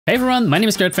Hey everyone, my name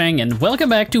is Feng and welcome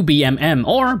back to BMM,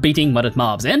 or Beating Modded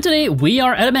Mobs. And today we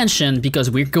are at a mansion because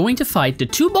we're going to fight the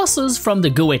two bosses from the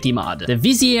Goety mod, the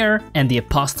Vizier and the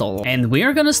Apostle. And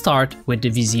we're gonna start with the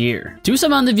Vizier. To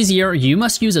summon the Vizier, you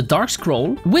must use a dark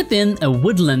scroll within a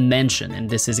woodland mansion. And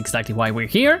this is exactly why we're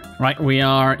here. Right, we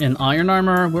are in iron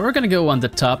armor. We're gonna go on the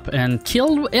top and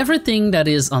kill everything that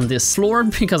is on this floor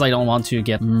because I don't want to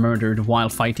get murdered while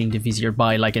fighting the Vizier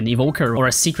by like an evoker or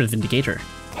a secret vindicator.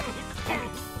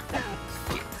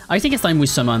 I think it's time we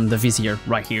summon the Vizier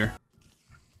right here.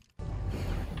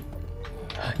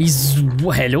 He's...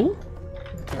 hello?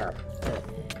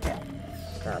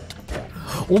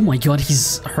 Oh my god,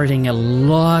 he's hurting a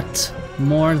lot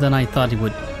more than I thought he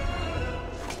would.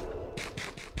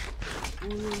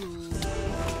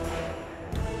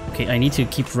 Okay, I need to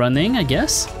keep running, I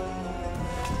guess.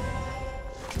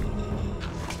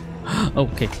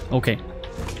 Okay, okay.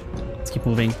 Let's keep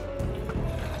moving.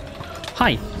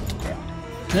 Hi.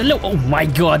 Hello! Oh my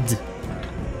god!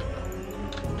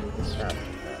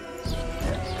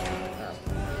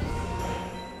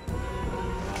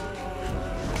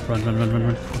 Run, run, run, run,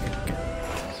 run. Okay, okay.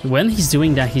 When he's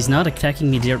doing that, he's not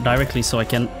attacking me directly, so I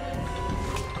can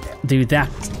do that.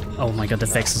 Oh my god, the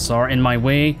Vexes are in my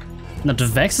way. Not the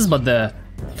Vexes, but the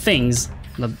things.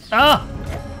 Ah!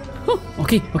 Oh,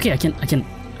 okay, okay, I can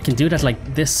do that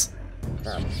like this.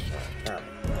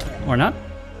 Or not?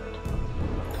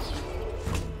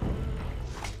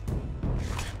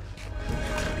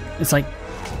 It's like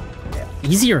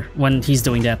easier when he's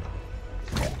doing that.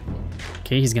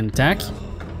 Okay, he's gonna attack.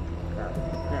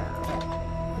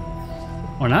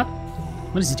 Or not?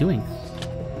 What is he doing?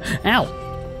 Ow!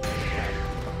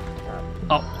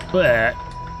 Oh,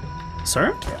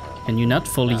 sir? Can you not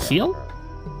fully heal?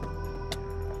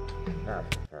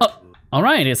 Oh,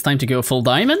 alright, it's time to go full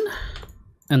diamond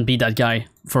and beat that guy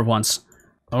for once.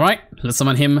 Alright, let's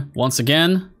summon him once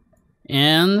again.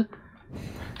 And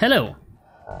hello.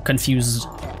 Confused.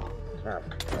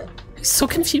 He's so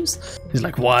confused. He's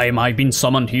like, why am I being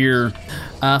summoned here?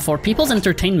 For people's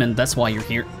entertainment, that's why you're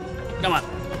here. Come on.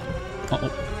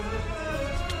 Uh-oh.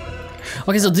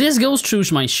 Okay, so this goes through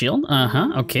my shield.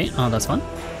 Uh-huh, okay. Oh, that's fun.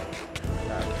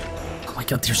 Oh my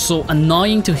god, they're so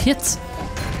annoying to hit.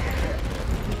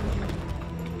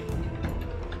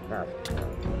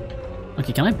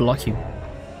 Okay, can I block you?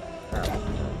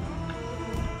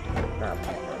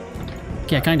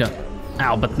 Okay, kinda.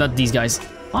 Ow, but not these guys.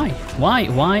 Why? Why?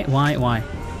 Why? Why? Why?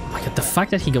 Oh my god, the fact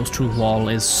that he goes through wall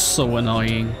is so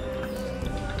annoying.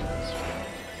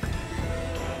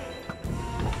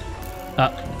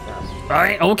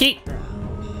 Alright, okay.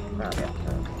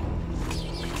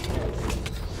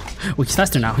 Oh, he's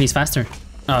faster now, he's faster.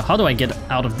 How do I get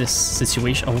out of this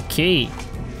situation? Okay.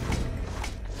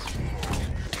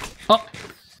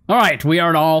 Alright, we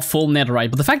are all full netherite,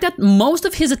 but the fact that most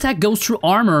of his attack goes through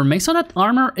armor makes so that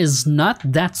armor is not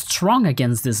that strong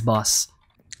against this boss.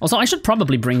 Also, I should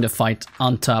probably bring the fight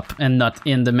on top and not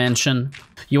in the mansion.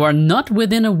 You are not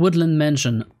within a woodland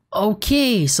mansion.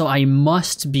 Okay, so I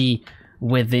must be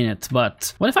within it,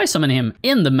 but what if I summon him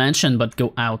in the mansion but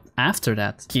go out after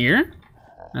that? Here,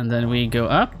 and then we go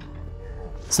up.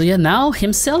 So yeah, now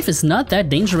himself is not that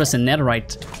dangerous in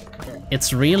netherite.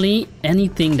 It's really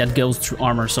anything that goes through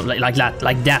armor, so like that.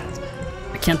 I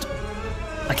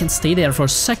can't stay there for a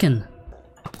second.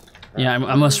 Yeah,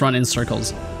 I must run in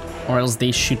circles, or else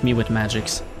they shoot me with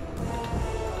magics.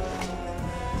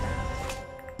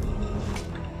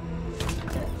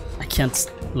 I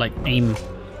can't, like, aim.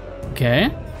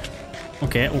 Okay.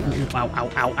 Okay, ow,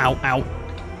 ow, ow, ow, ow.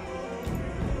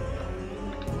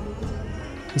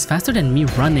 He's faster than me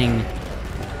running.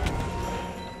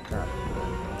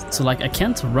 So like, I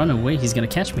can't run away, he's gonna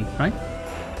catch me, right?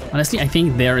 Honestly, I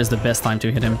think there is the best time to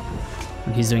hit him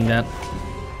when he's doing that.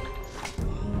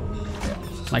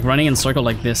 Like running in a circle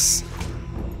like this.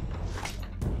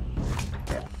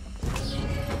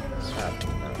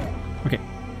 Okay.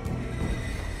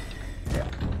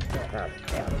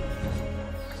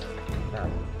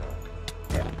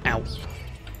 Ow.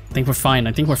 I think we're fine,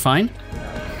 I think we're fine.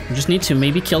 We just need to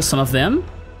maybe kill some of them,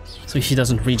 so he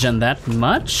doesn't regen that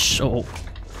much. Oh.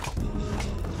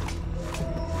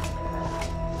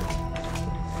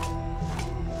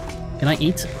 Can I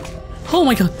eat? Oh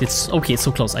my god, it's okay, it's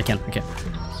so close, I can, okay.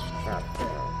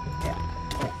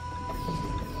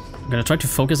 I'm gonna try to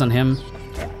focus on him.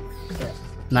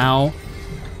 Now.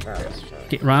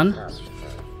 Okay, run.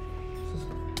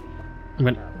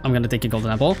 I'm gonna take a golden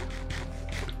apple.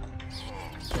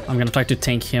 I'm gonna try to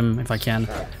tank him if I can,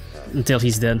 until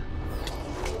he's dead.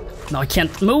 No, I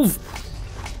can't move!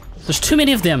 There's too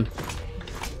many of them!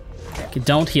 Okay,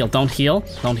 don't heal, don't heal,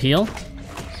 don't heal.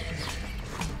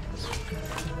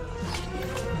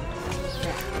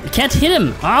 I can't hit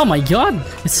him. Oh my god.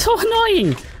 It's so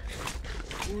annoying.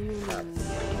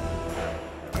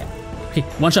 Okay,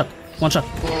 one shot. One shot.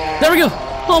 There we go.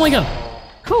 Oh my god.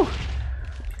 Whew.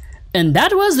 And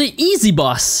that was the easy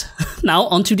boss. Now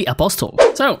onto the Apostle.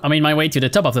 So, I made my way to the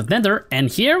top of the Nether, and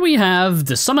here we have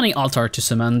the summoning altar to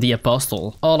summon the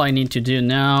Apostle. All I need to do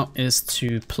now is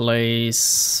to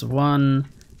place 1,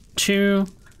 2,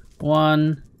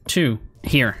 1, 2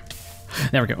 here.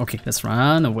 There we go. Okay, let's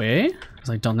run away, because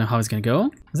I don't know how it's gonna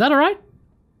go. Is that alright?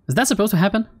 Is that supposed to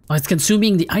happen? Oh, it's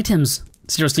consuming the items.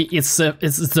 Seriously, it's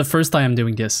the first time I'm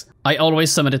doing this. I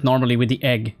always summon it normally with the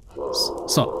egg.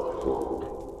 So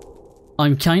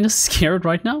I'm kind of scared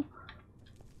right now.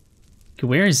 Okay,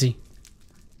 where is he?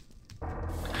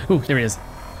 Oh, there he is.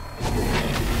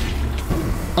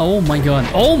 Oh my god.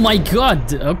 Oh my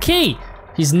god. Okay.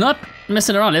 He's not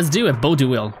messing around. Let's do a bow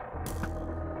duel.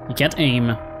 You can't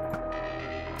aim.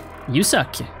 You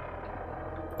suck.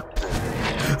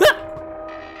 Ah!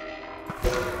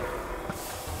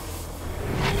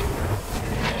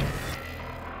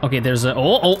 Okay, there's a...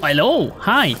 Oh, hello.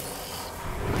 Hi.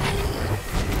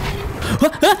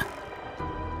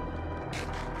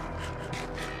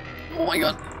 Oh my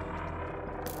god.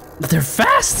 They're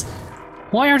fast!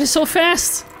 Why are they so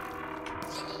fast?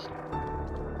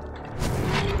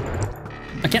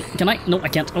 I can't, can I? No, I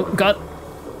can't. Oh god.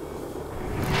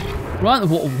 Run.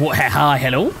 Hi,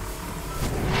 hello?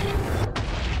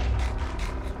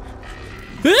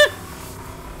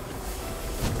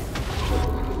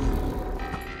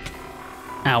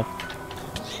 Ow.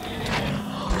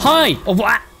 Hi! Oh,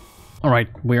 what? Alright,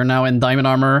 we are now in diamond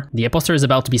armor. The Apostle is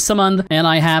about to be summoned, and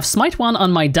I have Smite 1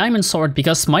 on my diamond sword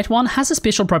because Smite 1 has a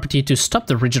special property to stop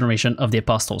the regeneration of the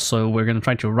Apostle. So we're gonna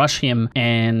try to rush him,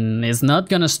 and it's not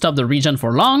gonna stop the regen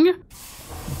for long,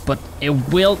 but it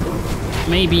will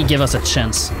maybe give us a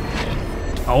chance.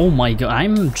 Oh my god,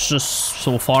 I'm just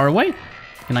so far away.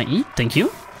 Can I eat? Thank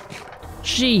you.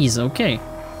 Jeez, okay.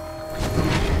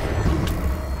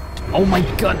 Oh my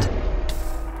god.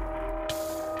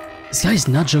 This guy's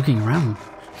not joking around.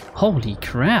 Holy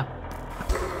crap.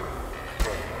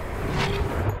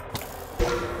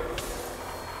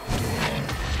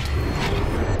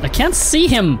 I can't see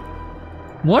him.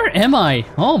 Where am I?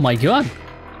 Oh my god.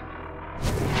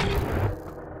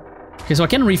 Okay, so I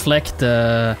can reflect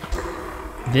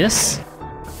this.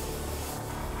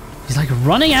 He's like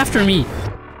running after me.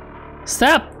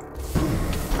 Stop.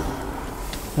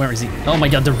 Where is he? Oh my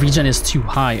god, the regen is too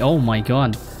high. Oh my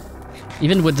god.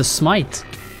 Even with the smite.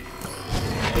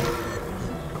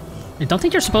 I don't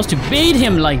think you're supposed to bait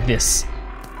him like this.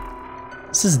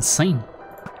 This is insane.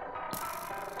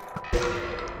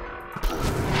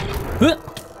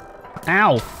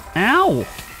 Ow! Ow!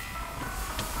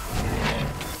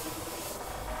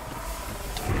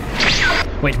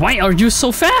 Wait, why are you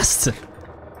so fast?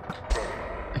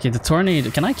 Okay, the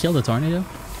tornado. Can I kill the tornado?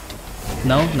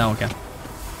 No? No, okay.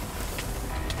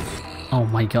 Oh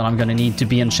my god, I'm gonna need to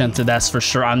be enchanted, that's for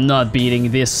sure. I'm not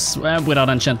beating this without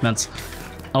enchantments.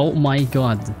 Oh my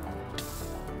god.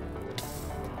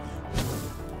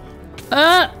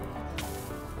 Can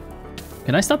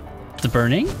I stop the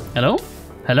burning? Hello?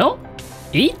 Hello?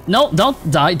 Eat? No, don't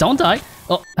die, don't die.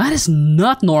 Oh, that is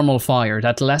not normal fire.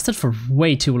 That lasted for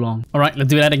way too long. Alright, let's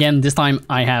do that again. This time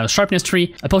I have Sharpness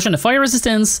 3, a potion of fire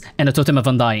resistance, and a totem of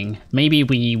undying. Maybe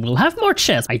we will have more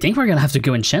chests. I think we're gonna have to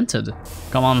go enchanted.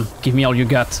 Come on, give me all you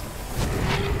got.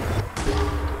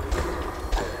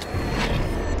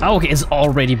 Oh, okay, it's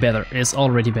already better. It's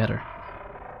already better.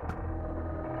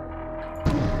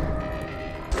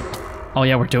 Oh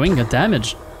yeah, we're doing good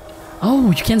damage.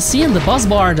 Oh, you can see in the boss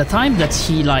bar the time that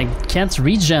he like can't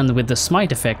regen with the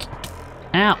smite effect.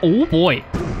 Ah, oh boy.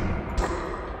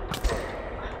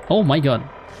 Oh my god.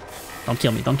 Don't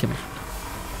kill me, don't kill me.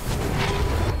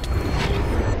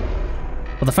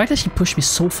 But the fact that he pushed me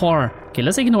so far. Okay,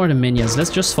 let's ignore the minions. Let's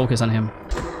just focus on him.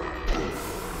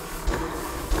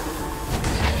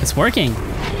 It's working.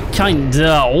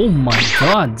 Kinda. Oh my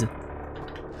god.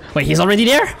 Wait, he's already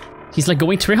there? He's like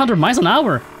going 300 miles an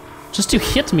hour just to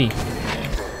hit me.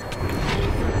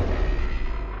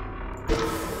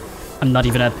 I'm not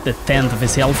even at the 10th of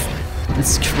his health.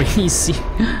 It's crazy.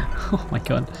 Oh my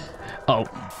god. Oh.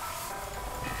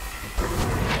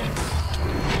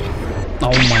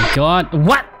 Oh my god.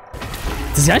 What?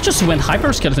 This guy just went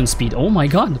hyper skeleton speed. Oh my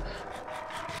god.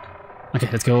 Okay,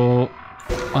 let's go.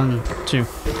 1, 2,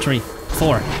 3,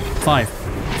 4, 5.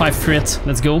 5 crit.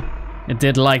 Let's go. It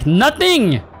did like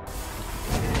nothing.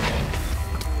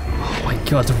 Oh my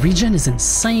god, the regen is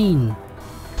insane.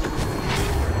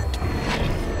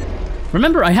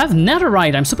 Remember, I have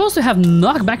netherite. I'm supposed to have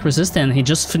knockback resistance. He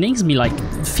just flings me like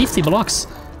 50 blocks.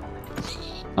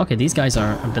 Okay, these guys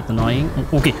are a bit annoying.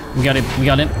 Okay, we got him. We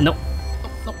got him. No.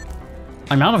 No.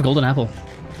 I'm out of golden apple.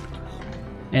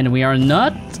 And we are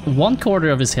not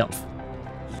 1/4 of his health.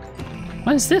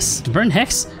 What is this? Burn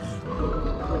hex?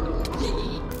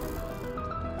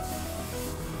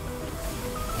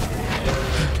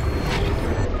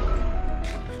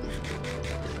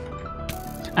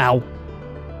 Ow.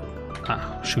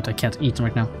 Ah, shoot, I can't eat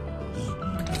right now.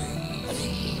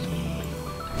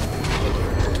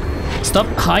 Stop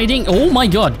hiding. Oh my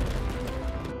god.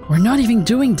 We're not even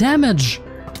doing damage.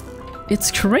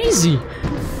 It's crazy.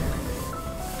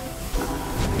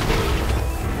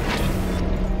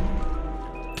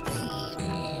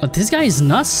 But this guy is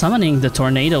not summoning the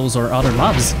tornadoes or other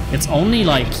mobs. It's only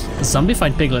like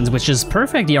zombified piglins, which is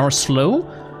perfect. They are slow.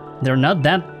 They're not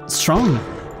that strong.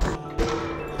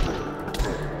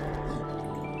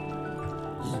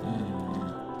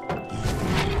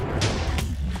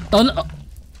 Oh no.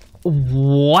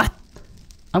 What?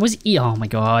 Oh my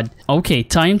god. Okay,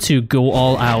 time to go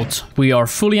all out. We are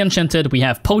fully enchanted. We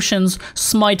have potions,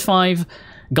 smite 5,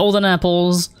 golden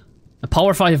apples, a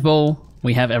power 5 bow.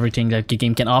 We have everything that the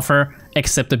game can offer,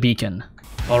 except the beacon.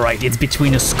 Alright, it's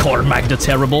between us, Cormac the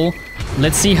Terrible.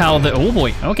 Let's see how the... Oh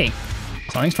boy, okay.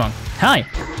 Starting strong. Hi!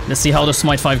 Let's see how the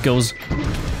smite 5 goes.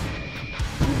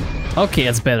 Okay,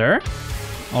 it's better.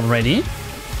 Already.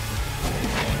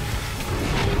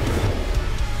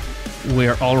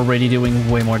 We're already doing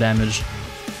way more damage.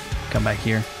 Come back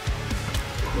here.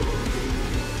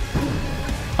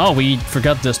 Oh, we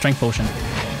forgot the strength potion.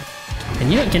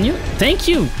 Can you? Thank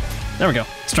you! There we go.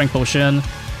 Strength potion.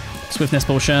 Swiftness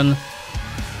potion.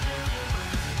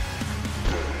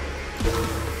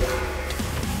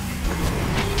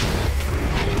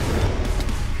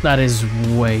 That is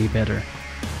way better.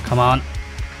 Come on.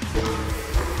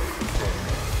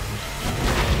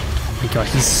 Oh my god,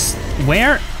 he's...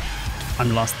 Where?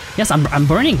 I'm lost. Yes, I'm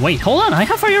burning. Wait, hold on. I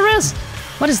have fire res.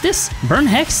 What is this? Burn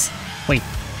hex? Wait.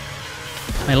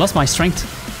 I lost my strength.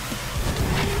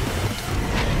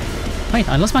 Wait,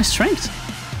 I lost my strength.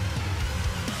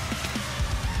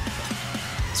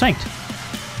 Strength.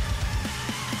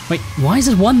 Wait, why is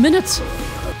it 1 minute?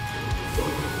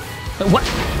 What?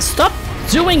 Stop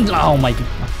doing... Oh my god.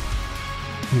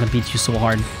 I'm gonna beat you so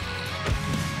hard.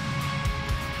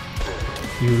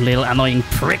 You little annoying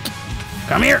prick.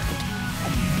 Come here.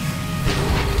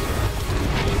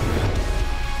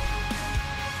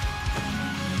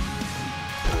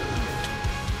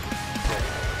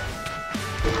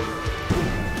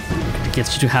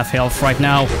 Gets you to half health right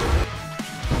now.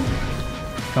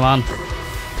 Come on.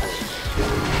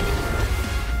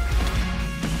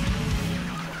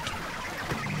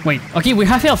 Wait, okay, we're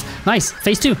half health. Nice,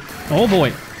 phase 2. Oh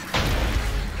boy.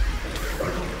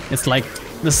 It's like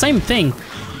the same thing,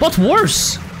 but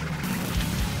worse.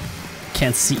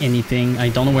 Can't see anything. I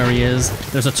don't know where he is.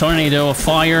 There's a tornado of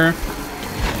fire.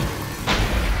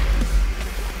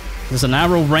 There's an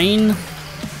arrow rain.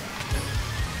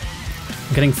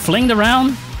 Getting flinged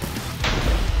around.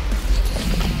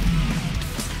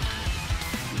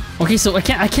 Okay, so I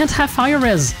can't have fire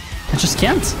res. I just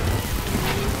can't.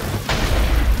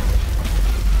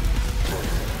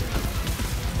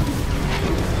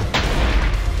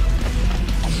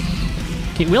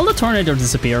 Okay, will the tornado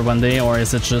disappear one day, or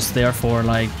is it just there for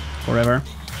like forever?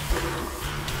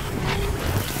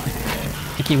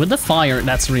 Okay, with the fire,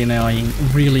 that's really annoying.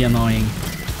 Really annoying.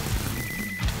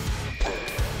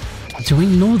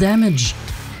 Doing no damage.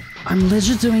 I'm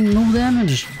legit doing no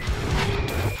damage.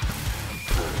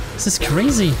 This is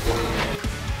crazy.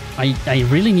 I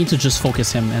really need to just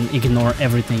focus him and ignore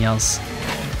everything else.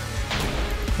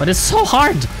 But it's so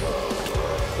hard.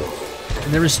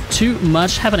 There is too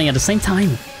much happening at the same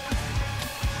time.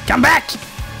 Come back!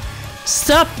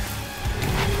 Stop!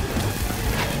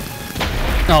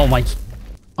 Oh my...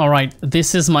 Alright,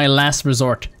 this is my last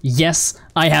resort. Yes,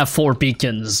 I have 4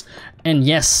 beacons. And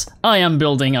yes, I am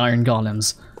building iron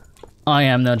golems. I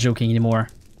am not joking anymore.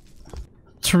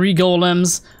 3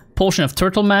 golems, potion of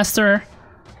turtle master.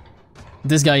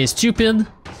 This guy is stupid.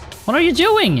 What are you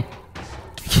doing?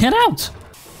 Get out!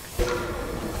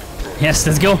 Yes,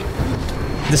 let's go.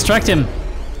 Distract him.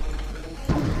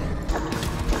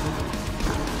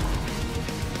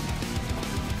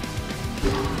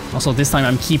 Also, this time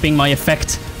I'm keeping my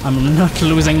effect. I'm not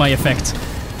losing my effect.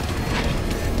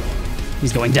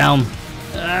 He's going down.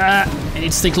 I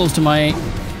need to stay close to my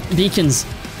beacons.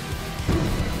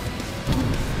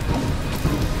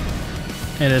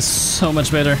 It is so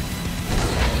much better.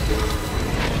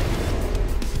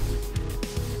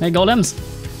 Hey, golems!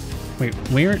 Wait,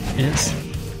 where is...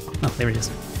 Oh, there it is.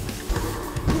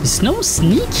 It's no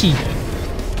sneaky.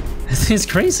 This is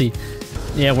crazy.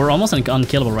 Yeah, we're almost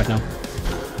unkillable right now.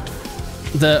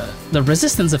 The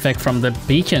resistance effect from the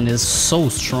beacon is so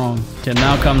strong. Okay,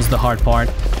 now comes the hard part.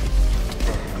 I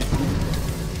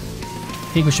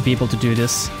think we should be able to do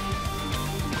this.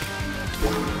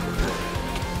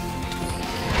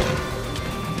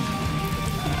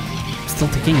 Still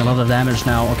taking a lot of damage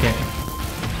now. Okay.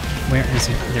 Where is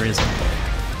he? There he is.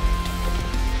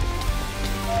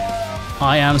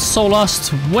 I am so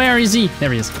lost. Where is he?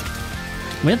 There he is.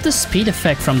 With the speed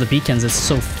effect from the beacons, it's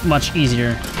so much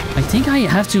easier. I think I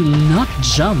have to not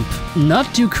jump,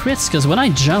 not do crits, because when I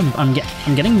jump, I'm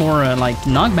getting more like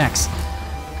knockbacks.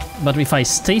 But if I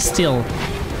stay still,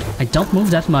 I don't move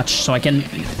that much, so I can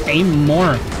aim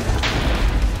more.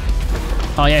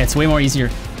 Oh yeah, it's way more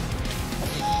easier.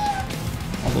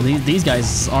 Although these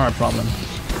guys are a problem.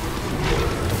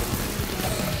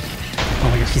 Oh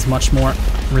my god, he's much more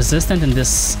resistant in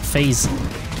this phase.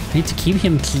 I need to keep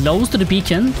him close to the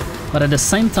beacon, but at the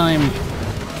same time...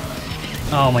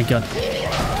 Oh my god.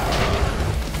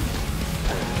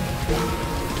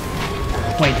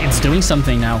 Wait, it's doing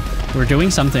something now. We're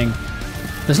doing something.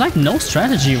 There's like no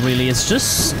strategy really, it's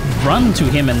just run to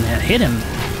him and hit him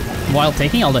while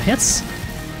taking all the hits.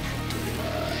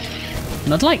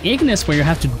 Not like Ignis where you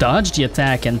have to dodge the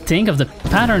attack and think of the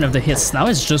pattern of the hits. Now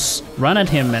it's just run at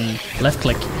him and left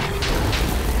click.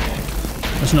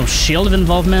 There's no shield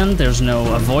involvement, there's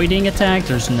no avoiding attack,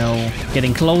 there's no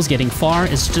getting close, getting far,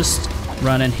 it's just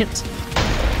run and hit.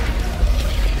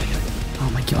 Oh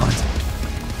my god.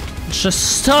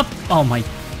 Just stop! Oh my...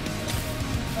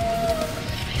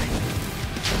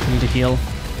 I need to heal.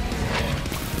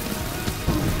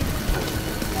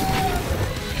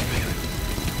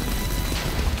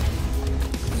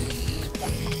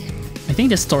 I think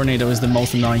this tornado is the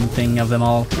most annoying thing of them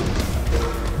all.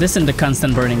 This and the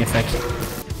constant burning effect.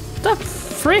 The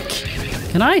frick?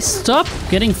 Can I stop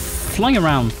getting flung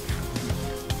around?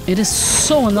 It is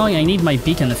so annoying, I need my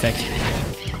beacon effect.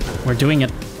 We're doing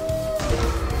it.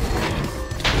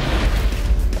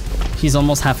 He's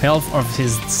almost half health of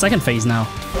his second phase now.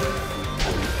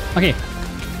 Okay.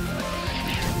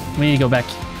 We need to go back.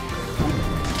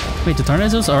 Wait, the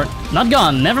tornadoes are not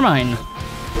gone, never mind.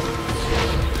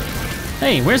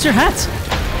 Hey, where's your hat?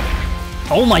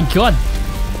 Oh my god!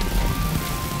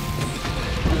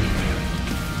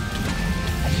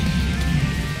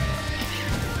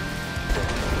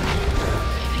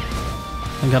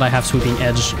 Thank god I have sweeping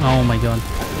edge. Oh my god.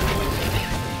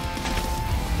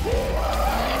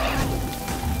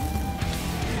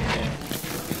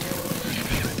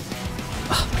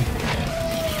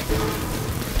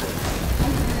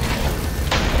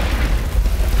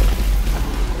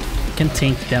 I can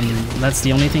tank them. That's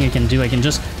the only thing I can do. I can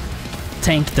just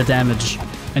tank the damage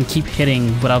and keep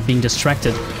hitting without being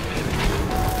distracted.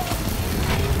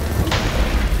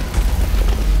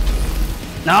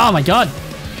 Oh my god!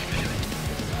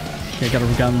 Okay, gotta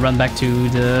run back to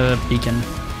the beacon.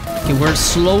 Okay, we're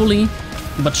slowly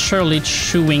but surely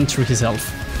chewing through his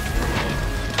health.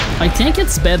 I think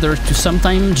it's better to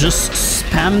sometimes just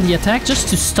spam the attack just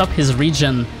to stop his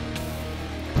regen.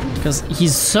 Because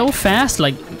he's so fast,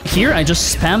 like here I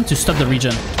just spam to stop the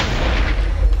regen.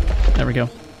 There we go.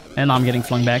 And now I'm getting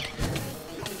flung back.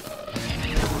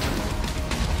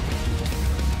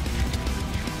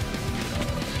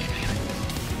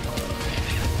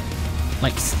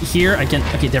 Like here I can,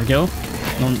 okay, there we go.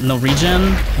 No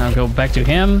regen. I'll go back to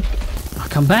him. Oh,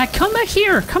 come back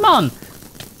here, come on.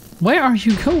 Where are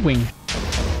you going?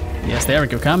 Yes, there we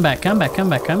go, come back, come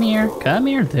here.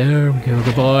 There we go,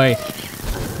 good boy.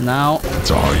 Now,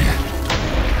 die.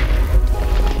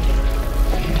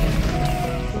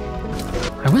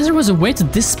 I wish there was a way to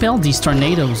dispel these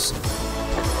tornadoes.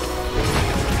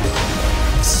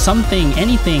 Something,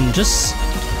 anything, just...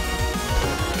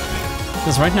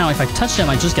 Because right now, if I touch them,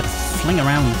 I just get flung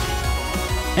around.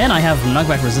 And I have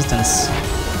knockback resistance.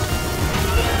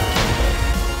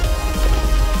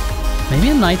 Maybe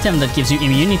an item that gives you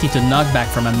immunity to knockback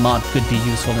from a mod could be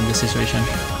useful in this situation.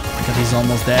 Because he's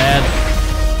almost dead.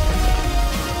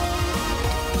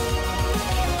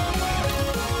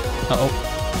 Uh-oh.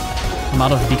 I'm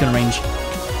out of beacon range.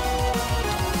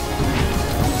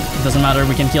 It doesn't matter,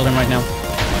 we can kill him right now.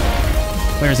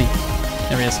 Where is he?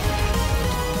 There he is.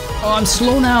 Oh, I'm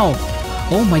slow now!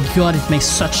 Oh my god, it makes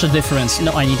such a difference.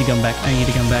 No, I need to come back.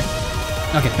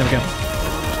 Okay, there we go.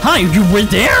 Hi, you were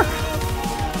there?!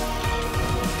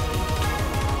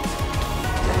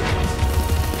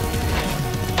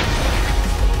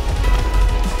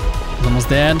 He's almost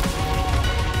dead.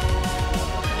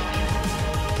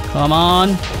 Come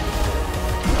on!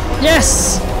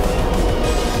 Yes!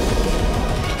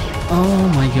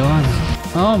 Oh my god.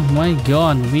 Oh my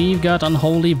god, we've got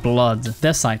Unholy Blood.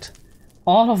 Death Sight.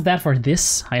 All of that for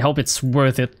this? I hope it's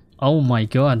worth it. Oh my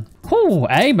god. Whew,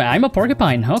 I'm a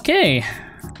porcupine. Okay.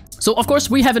 So of course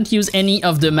we haven't used any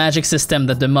of the magic system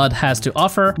that the mod has to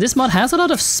offer. This mod has a lot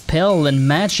of spell and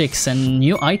magics and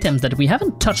new items that we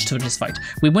haven't touched for this fight.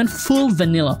 We went full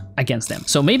vanilla against them.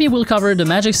 So maybe we'll cover the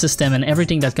magic system and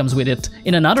everything that comes with it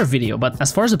in another video. But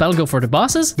as far as the battle go for the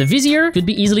bosses, the Vizier could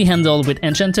be easily handled with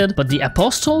Enchanted, but the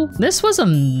Apostle, this was a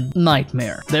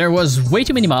nightmare. There was way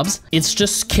too many mobs. It's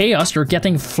just chaos. You're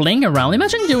getting fling around.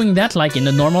 Imagine doing that like in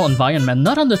a normal environment,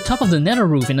 not on the top of the nether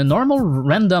roof, in a normal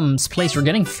random place. You're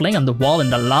getting fling on the wall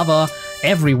and the lava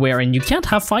everywhere, and you can't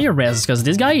have fire res because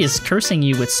this guy is cursing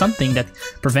you with something that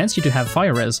prevents you to have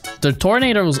fire res. The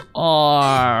tornadoes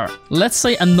are, let's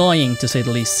say, annoying to say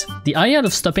the least. The idea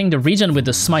of stopping the regen with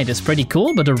the smite is pretty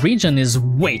cool, but the regen is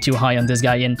way too high on this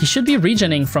guy, and he should be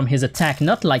regening from his attack,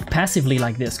 not like passively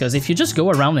like this, because if you just go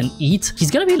around and eat,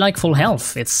 he's gonna be like full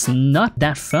health. It's not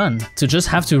that fun to just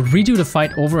have to redo the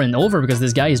fight over and over because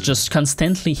this guy is just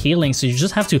constantly healing, so you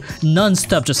just have to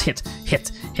non-stop just hit.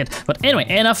 But anyway,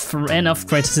 enough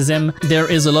criticism.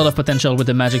 There is a lot of potential with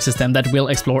the magic system that we'll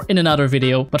explore in another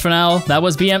video. But for now, that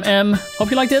was BMM. Hope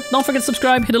you liked it. Don't forget to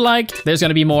subscribe, hit a like. There's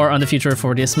gonna be more on the future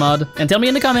for this mod. And tell me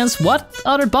in the comments what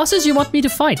other bosses you want me to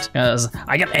fight. Because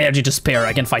I got energy to spare.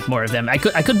 I can fight more of them. I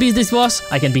could beat this boss.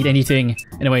 I can beat anything.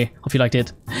 Anyway, hope you liked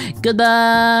it.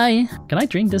 Goodbye. Can I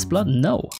drink this blood? No.